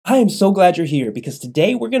I am so glad you're here because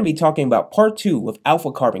today we're going to be talking about part 2 of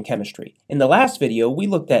alpha carbon chemistry. In the last video, we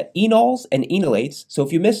looked at enols and enolates, so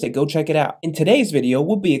if you missed it, go check it out. In today's video,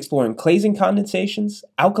 we'll be exploring Claisen condensations,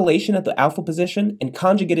 alkylation at the alpha position, and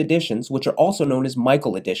conjugate additions, which are also known as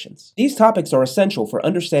Michael additions. These topics are essential for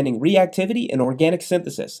understanding reactivity and organic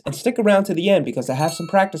synthesis, and stick around to the end because I have some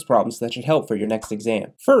practice problems that should help for your next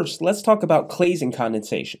exam. First, let's talk about Claisen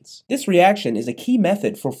condensations. This reaction is a key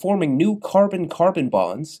method for forming new carbon-carbon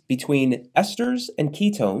bonds between esters and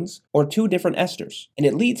ketones, or two different esters, and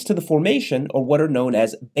it leads to the formation of what are known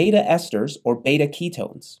as beta esters or beta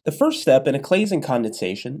ketones. The first step in a Claisen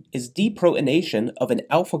condensation is deprotonation of an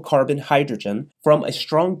alpha carbon hydrogen from a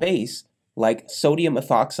strong base like sodium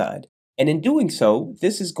ethoxide, and in doing so,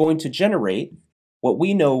 this is going to generate what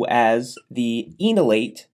we know as the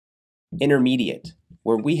enolate intermediate,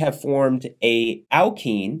 where we have formed a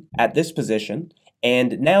alkene at this position,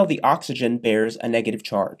 and now the oxygen bears a negative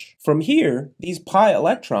charge. From here, these pi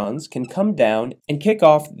electrons can come down and kick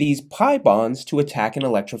off these pi bonds to attack an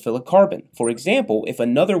electrophilic carbon. For example, if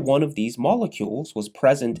another one of these molecules was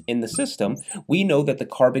present in the system, we know that the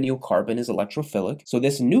carbonyl carbon is electrophilic, so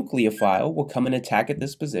this nucleophile will come and attack at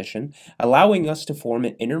this position, allowing us to form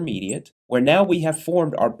an intermediate, where now we have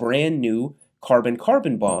formed our brand new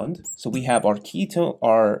carbon-carbon bond. So we have our ketone,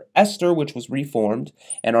 our ester, which was reformed,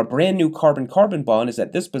 and our brand new carbon-carbon bond is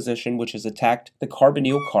at this position, which has attacked the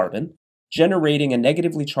carbonyl carbon, generating a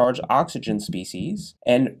negatively charged oxygen species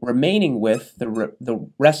and remaining with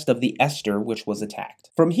the rest of the ester which was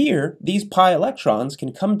attacked. From here, these pi electrons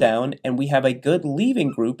can come down and we have a good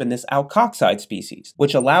leaving group in this alkoxide species,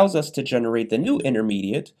 which allows us to generate the new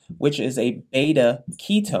intermediate, which is a beta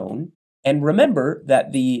ketone. And remember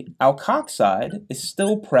that the alkoxide is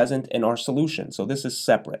still present in our solution, so this is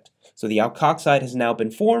separate. So the alkoxide has now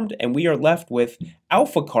been formed, and we are left with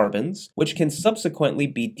alpha carbons, which can subsequently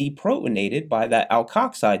be deprotonated by that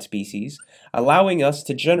alkoxide species, allowing us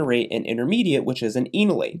to generate an intermediate, which is an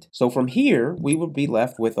enolate. So from here, we would be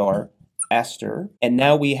left with our ester, and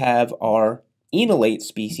now we have our enolate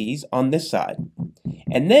species on this side.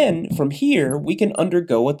 And then from here, we can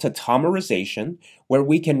undergo a tautomerization where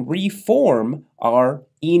we can reform our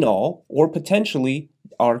enol or potentially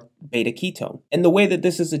our beta ketone. And the way that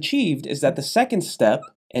this is achieved is that the second step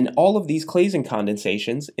in all of these Claisen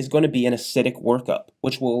condensations is going to be an acidic workup,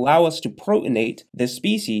 which will allow us to protonate this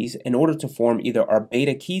species in order to form either our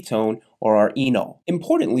beta ketone or our enol.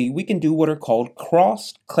 Importantly, we can do what are called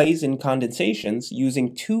crossed Claisen condensations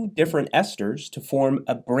using two different esters to form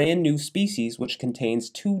a brand new species which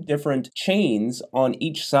contains two different chains on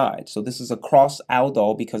each side. So this is a cross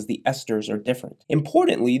aldol because the esters are different.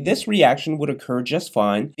 Importantly, this reaction would occur just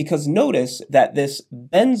fine because notice that this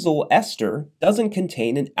benzyl ester doesn't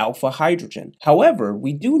contain an alpha hydrogen. However,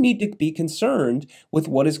 we do need to be concerned with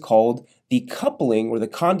what is called the coupling or the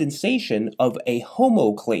condensation of a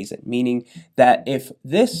homoclaisen, meaning that if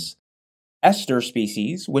this ester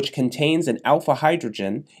species, which contains an alpha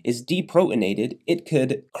hydrogen, is deprotonated, it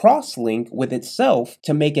could cross-link with itself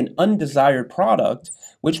to make an undesired product,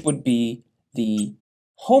 which would be the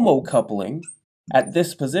homocoupling at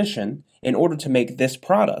this position in order to make this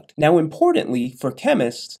product. Now, importantly, for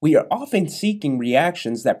chemists, we are often seeking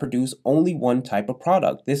reactions that produce only one type of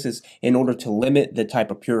product. This is in order to limit the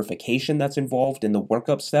type of purification that's involved in the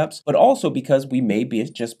workup steps, but also because we may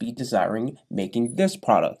just be desiring making this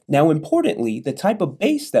product. Now, importantly, the type of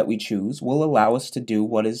base that we choose will allow us to do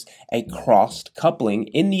what is a crossed coupling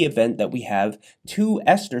in the event that we have two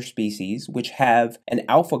ester species which have an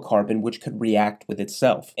alpha carbon which could react with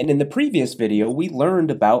itself. And in the previous video, we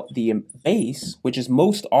learned about the base, which is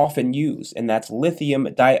most often used, and that's lithium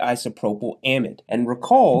diisopropyl amide. And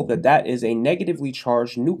recall that that is a negatively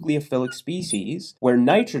charged nucleophilic species where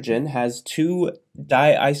nitrogen has two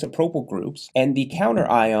diisopropyl groups and the counter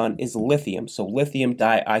ion is lithium. So lithium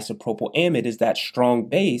diisopropyl amide is that strong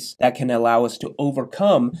base that can allow us to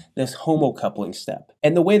overcome this homocoupling step.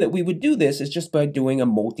 And the way that we would do this is just by doing a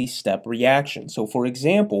multi-step reaction. So for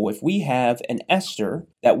example, if we have an ester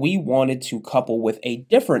that we wanted to couple with a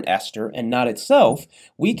different ester and not itself,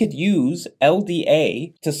 we could use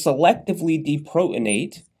LDA to selectively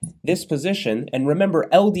deprotonate this position. And remember,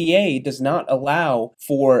 LDA does not allow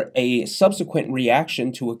for a subsequent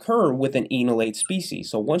reaction to occur with an enolate species.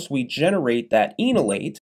 So once we generate that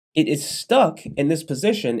enolate, it is stuck in this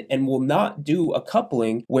position and will not do a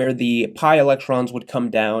coupling where the pi electrons would come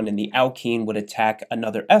down and the alkene would attack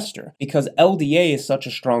another ester. Because LDA is such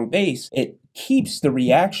a strong base, it keeps the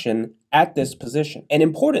reaction at this position. And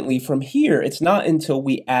importantly, from here, it's not until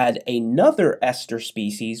we add another ester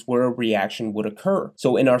species where a reaction would occur.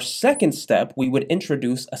 So in our second step, we would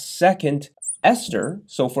introduce a second ester.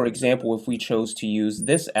 So for example, if we chose to use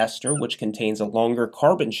this ester, which contains a longer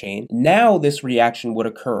carbon chain, now this reaction would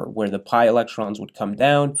occur where the pi electrons would come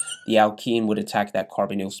down, the alkene would attack that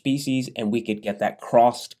carbonyl species, and we could get that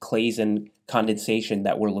crossed Claisen condensation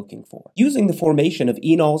that we're looking for. Using the formation of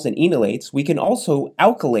enols and enolates, we can also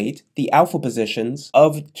alkylate the alpha positions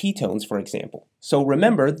of ketones, for example. So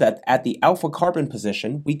remember that at the alpha carbon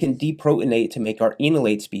position, we can deprotonate to make our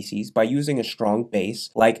enolate species by using a strong base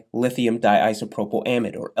like lithium diisopropyl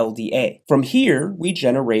amide, or LDA. From here, we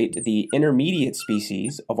generate the intermediate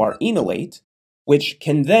species of our enolate, which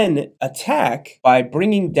can then attack by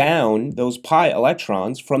bringing down those pi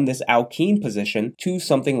electrons from this alkene position to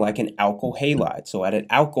something like an alkyl halide. So at an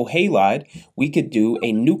alkyl halide, we could do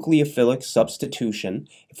a nucleophilic substitution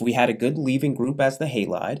if we had a good leaving group as the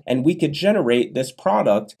halide, and we could generate this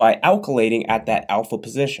product by alkylating at that alpha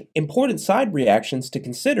position. Important side reactions to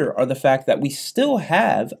consider are the fact that we still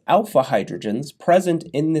have alpha hydrogens present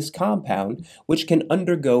in this compound, which can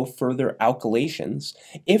undergo further alkylations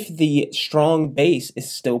if the strong base is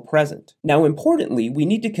still present. Now, importantly, we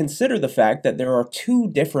need to consider the fact that there are two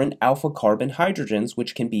different alpha carbon hydrogens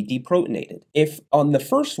which can be deprotonated. If on the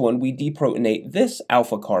first one we deprotonate this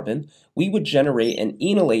alpha carbon, we would generate an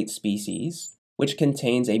enolate species which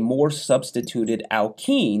contains a more substituted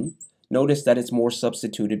alkene. Notice that it's more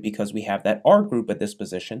substituted because we have that R group at this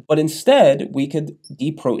position, but instead we could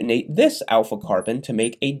deprotonate this alpha carbon to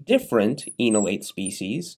make a different enolate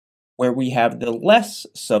species where we have the less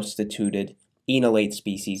substituted enolate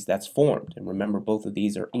species that's formed. And remember, both of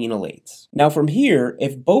these are enolates. Now from here,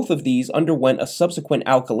 if both of these underwent a subsequent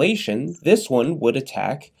alkylation, this one would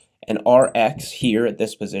attack an Rx here at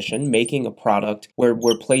this position, making a product where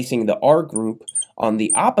we're placing the R group on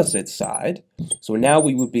the opposite side. So now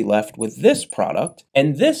we would be left with this product,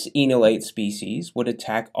 and this enolate species would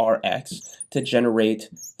attack Rx to generate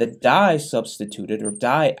the di-substituted or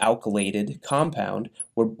di-alkylated compound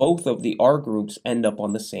where both of the R groups end up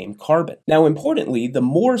on the same carbon. Now importantly, the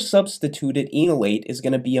more substituted enolate is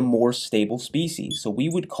going to be a more stable species. So we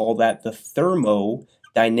would call that the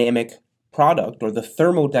thermodynamic product, or the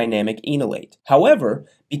thermodynamic enolate. However,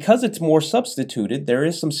 because it's more substituted, there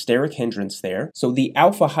is some steric hindrance there, so the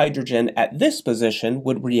alpha hydrogen at this position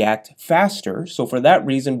would react faster. So for that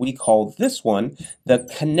reason, we call this one the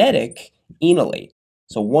kinetic enolate.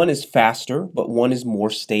 So one is faster, but one is more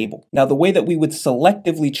stable. Now the way that we would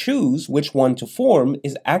selectively choose which one to form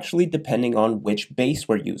is actually depending on which base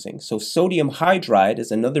we're using. So sodium hydride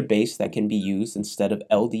is another base that can be used instead of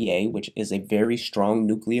LDA, which is a very strong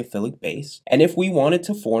nucleophilic base. And if we wanted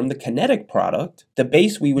to form the kinetic product, the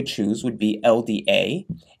base we would choose would be LDA.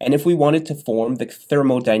 And if we wanted to form the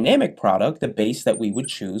thermodynamic product, the base that we would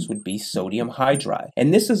choose would be sodium hydride.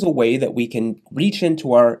 And this is a way that we can reach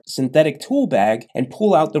into our synthetic tool bag and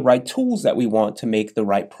pull out the right tools that we want to make the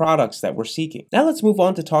right products that we're seeking. Now let's move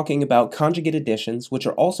on to talking about conjugate additions, which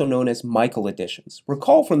are also known as Michael additions.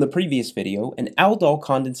 Recall from the previous video, an aldol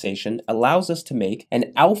condensation allows us to make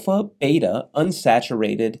an alpha-beta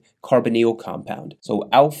unsaturated carbonyl compound. So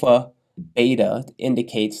alpha-beta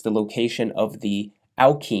indicates the location of the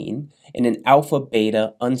alkene in an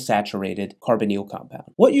alpha-beta unsaturated carbonyl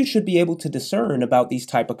compound. What you should be able to discern about these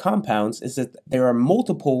type of compounds is that there are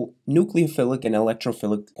multiple nucleophilic and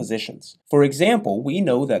electrophilic positions. For example, we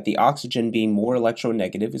know that the oxygen being more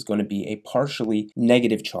electronegative is going to be a partially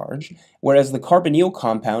negative charge, whereas the carbonyl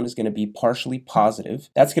compound is going to be partially positive.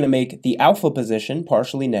 That's going to make the alpha position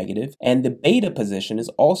partially negative, and the beta position is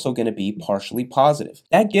also going to be partially positive.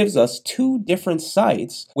 That gives us two different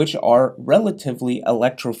sites which are relatively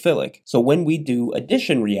electrophilic. So when we do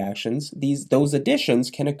addition reactions, those additions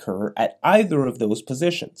can occur at either of those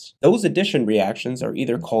positions. Those addition reactions are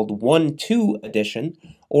either called 1,2 addition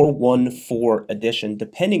or 1,4 addition,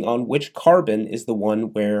 depending on which carbon is the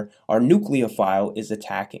one where our nucleophile is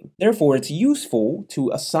attacking. Therefore, it's useful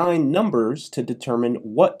to assign numbers to determine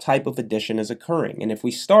what type of addition is occurring. And if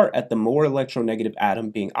we start at the more electronegative atom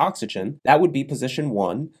being oxygen, that would be position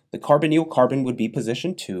 1, the carbonyl carbon would be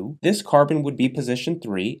position 2, this carbon would be position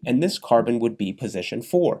 3, and this carbon would be position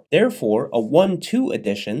 4. Therefore, a 1,2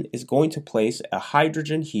 addition is going to place a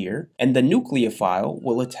hydrogen here, and the nucleophile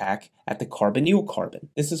will attack at the carbonyl carbon.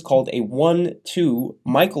 This is called a 1,2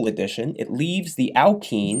 Michael addition. It leaves the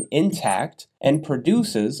alkene intact and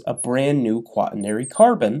produces a brand new quaternary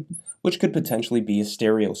carbon, which could potentially be a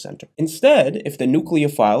stereocenter. Instead, if the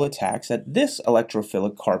nucleophile attacks at this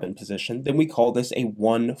electrophilic carbon position, then we call this a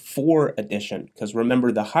 1,4 addition, because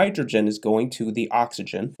remember, the hydrogen is going to the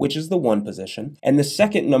oxygen, which is the 1 position, and the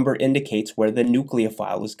second number indicates where the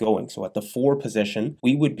nucleophile is going. So at the 4 position,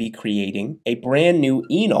 we would be creating a brand new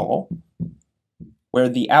enol, where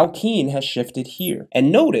the alkene has shifted here.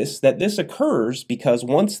 And notice that this occurs because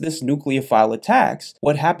once this nucleophile attacks,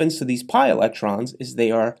 what happens to these pi electrons is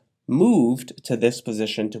they are moved to this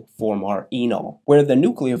position to form our enol, where the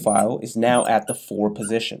nucleophile is now at the 4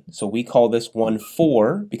 position. So we call this one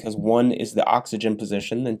 4 because 1 is the oxygen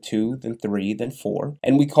position, then 2, then 3, then 4.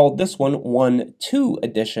 And we call this one 1,2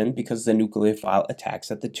 addition because the nucleophile attacks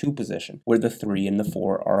at the 2 position, where the 3 and the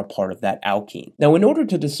 4 are a part of that alkene. Now, in order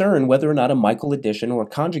to discern whether or not a Michael addition or a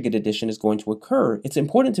conjugate addition is going to occur, it's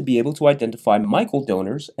important to be able to identify Michael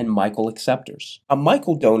donors and Michael acceptors. A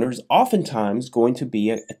Michael donor is oftentimes going to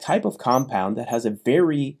be a type of compound that has a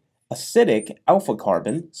very acidic alpha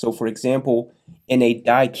carbon. So for example, in a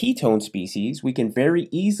diketone species, we can very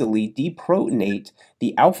easily deprotonate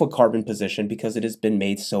the alpha carbon position because it has been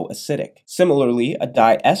made so acidic. Similarly, a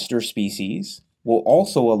diester species will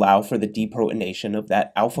also allow for the deprotonation of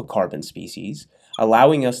that alpha carbon species,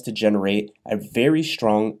 allowing us to generate a very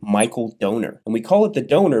strong Michael donor. And we call it the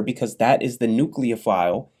donor because that is the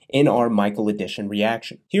nucleophile in our Michael addition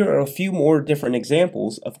reaction. Here are a few more different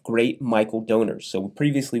examples of great Michael donors. So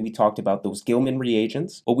previously we talked about those Gilman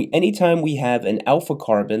reagents, but anytime we have an alpha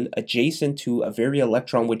carbon adjacent to a very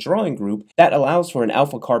electron withdrawing group, that allows for an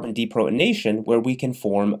alpha carbon deprotonation where we can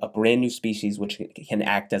form a brand new species which can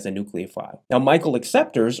act as a nucleophile. Now Michael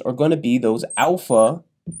acceptors are going to be those alpha,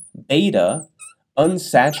 beta,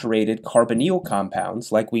 unsaturated carbonyl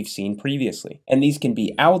compounds like we've seen previously. And these can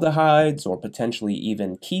be aldehydes or potentially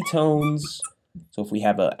even ketones. So if we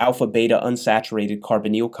have an alpha-beta unsaturated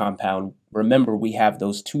carbonyl compound, remember we have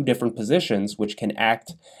those 2 different positions which can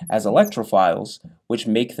act as electrophiles, which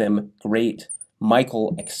make them great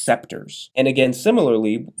Michael acceptors. And again,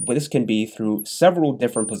 similarly, this can be through several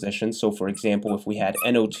different positions. So for example, if we had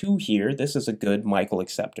NO2 here, this is a good Michael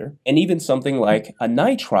acceptor. And even something like a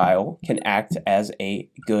nitrile can act as a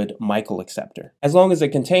good Michael acceptor, as long as it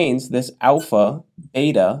contains this alpha,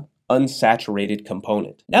 beta, unsaturated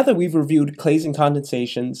component. Now that we've reviewed Claisen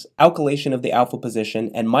condensations, alkylation of the alpha position,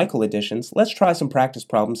 and Michael additions, let's try some practice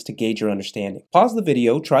problems to gauge your understanding. Pause the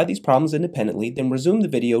video, try these problems independently, then resume the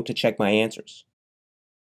video to check my answers.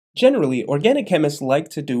 Generally, organic chemists like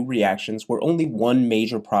to do reactions where only one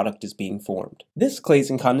major product is being formed. This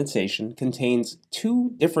Claisen condensation contains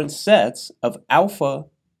 2 different sets of alpha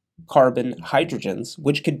carbon hydrogens,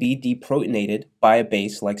 which could be deprotonated by a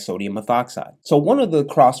base like sodium methoxide. So one of the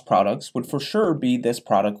cross products would for sure be this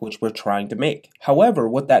product which we're trying to make. However,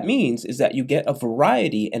 what that means is that you get a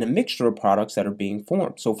variety and a mixture of products that are being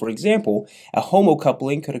formed. So for example, a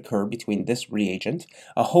homocoupling could occur between this reagent,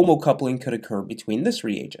 a homocoupling could occur between this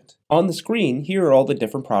reagent. On the screen, here are all the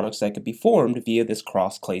different products that could be formed via this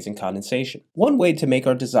cross-Claisen condensation. One way to make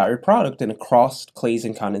our desired product in a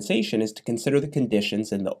cross-Claisen condensation is to consider the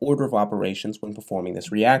conditions in the order of operations when performing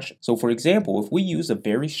this reaction. So for example, if we use a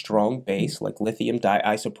very strong base like lithium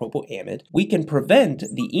diisopropyl amide, we can prevent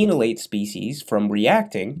the enolate species from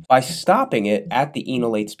reacting by stopping it at the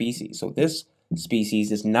enolate species. So this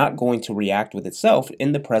species is not going to react with itself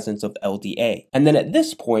in the presence of LDA. And then at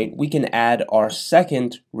this point, we can add our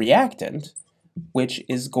second reactant, which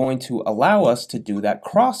is going to allow us to do that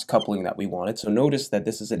cross-coupling that we wanted. So notice that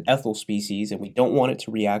this is an ethyl species and we don't want it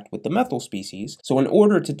to react with the methyl species. So in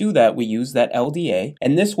order to do that, we use that LDA,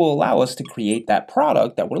 and this will allow us to create that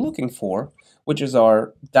product that we're looking for, which is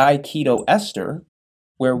our Beta-Keto ester,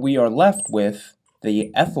 where we are left with the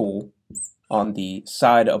ethyl on the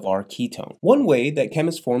side of our ketone. One way that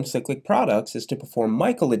chemists form cyclic products is to perform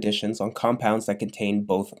Michael additions on compounds that contain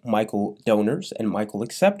both Michael donors and Michael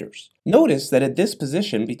acceptors. Notice that at this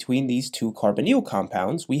position between these 2 carbonyl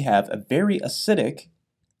compounds, we have a very acidic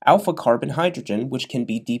alpha carbon hydrogen which can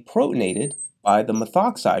be deprotonated by the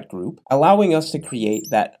methoxide group, allowing us to create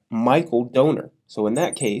that Michael donor. So in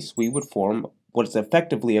that case, we would form what is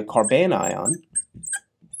effectively a carbanion,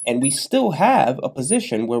 and we still have a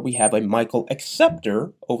position where we have a Michael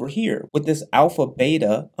acceptor over here with this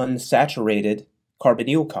alpha-beta unsaturated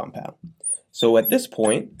carbonyl compound. So at this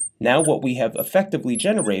point, now what we have effectively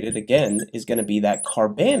generated, again, is going to be that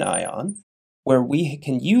carbanion, where we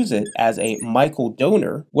can use it as a Michael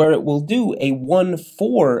donor, where it will do a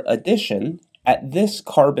 1,4 addition at this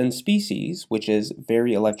carbon species, which is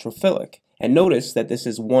very electrophilic. And notice that this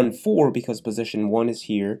is 1,4 because position 1 is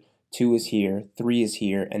here, 2 is here, 3 is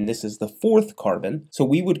here, and this is the 4th carbon. So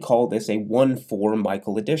we would call this a 1,4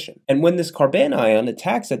 Michael addition. And when this carbanion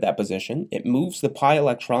attacks at that position, it moves the pi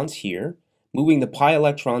electrons here, moving the pi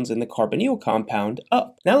electrons in the carbonyl compound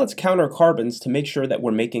up. Now let's count our carbons to make sure that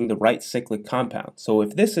we're making the right cyclic compound. So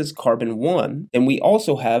if this is carbon 1, then we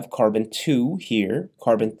also have carbon 2 here,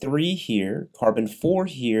 carbon 3 here, carbon 4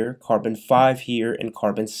 here, carbon 5 here, and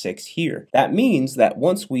carbon 6 here. That means that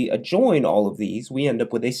once we adjoin all of these, we end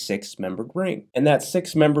up with a 6-membered ring. And that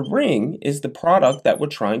 6-membered ring is the product that we're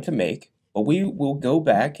trying to make, but we will go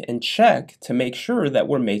back and check to make sure that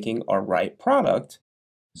we're making our right product.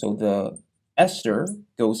 So the ester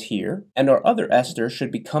goes here, and our other ester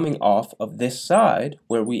should be coming off of this side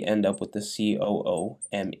where we end up with the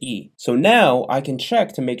COOMe. So now I can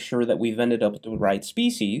check to make sure that we've ended up with the right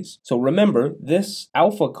species. So remember, this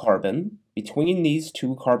alpha carbon between these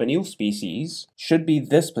two carbonyl species should be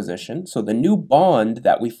this position. So the new bond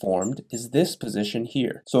that we formed is this position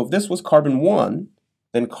here. So if this was carbon 1,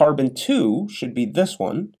 then carbon 2 should be this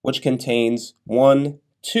one, which contains 1,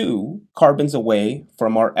 2 carbons away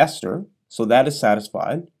from our ester. So that is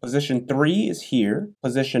satisfied. Position 3 is here.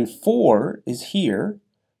 Position 4 is here.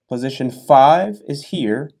 Position 5 is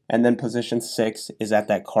here, and then position 6 is at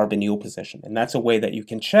that carbonyl position. And that's a way that you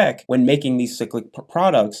can check when making these cyclic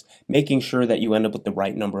products, making sure that you end up with the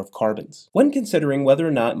right number of carbons. When considering whether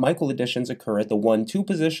or not Michael additions occur at the 1,2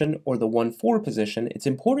 position or the 1,4 position, it's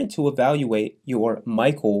important to evaluate your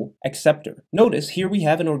Michael acceptor. Notice here we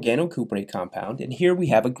have an organocuprate compound, and here we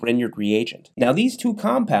have a Grignard reagent. Now these two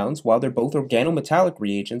compounds, while they're both organometallic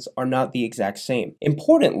reagents, are not the exact same.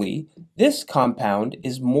 Importantly, this compound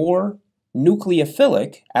is more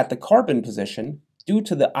nucleophilic at the carbon position due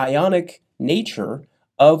to the ionic nature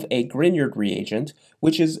of a Grignard reagent,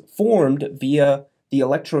 which is formed via the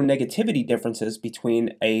electronegativity differences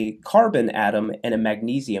between a carbon atom and a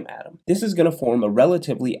magnesium atom. This is going to form a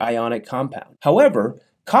relatively ionic compound. However,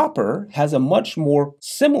 copper has a much more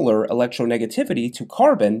similar electronegativity to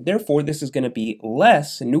carbon, therefore this is going to be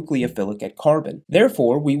less nucleophilic at carbon.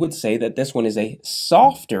 Therefore, we would say that this one is a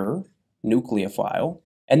softer nucleophile,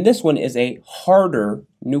 and this one is a harder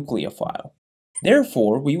nucleophile.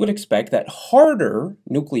 Therefore, we would expect that harder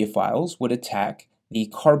nucleophiles would attack the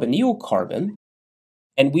carbonyl carbon,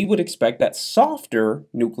 and we would expect that softer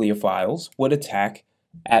nucleophiles would attack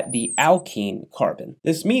at the alkene carbon.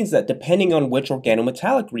 This means that depending on which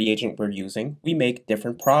organometallic reagent we're using, we make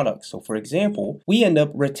different products. So for example, we end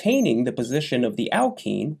up retaining the position of the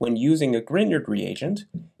alkene when using a Grignard reagent,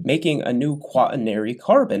 making a new quaternary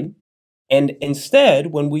carbon. And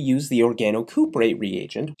instead, when we use the organocuprate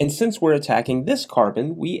reagent, and since we're attacking this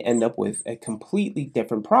carbon, we end up with a completely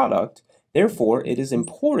different product. Therefore, it is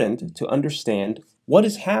important to understand what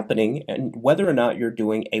is happening and whether or not you're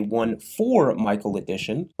doing a 1,4 Michael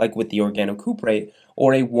addition, like with the organocuprate,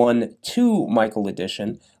 or a 1,2 Michael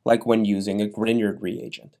addition, like when using a Grignard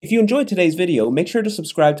reagent. If you enjoyed today's video, make sure to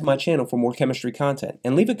subscribe to my channel for more chemistry content,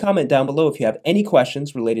 and leave a comment down below if you have any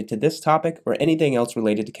questions related to this topic or anything else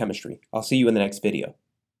related to chemistry. I'll see you in the next video.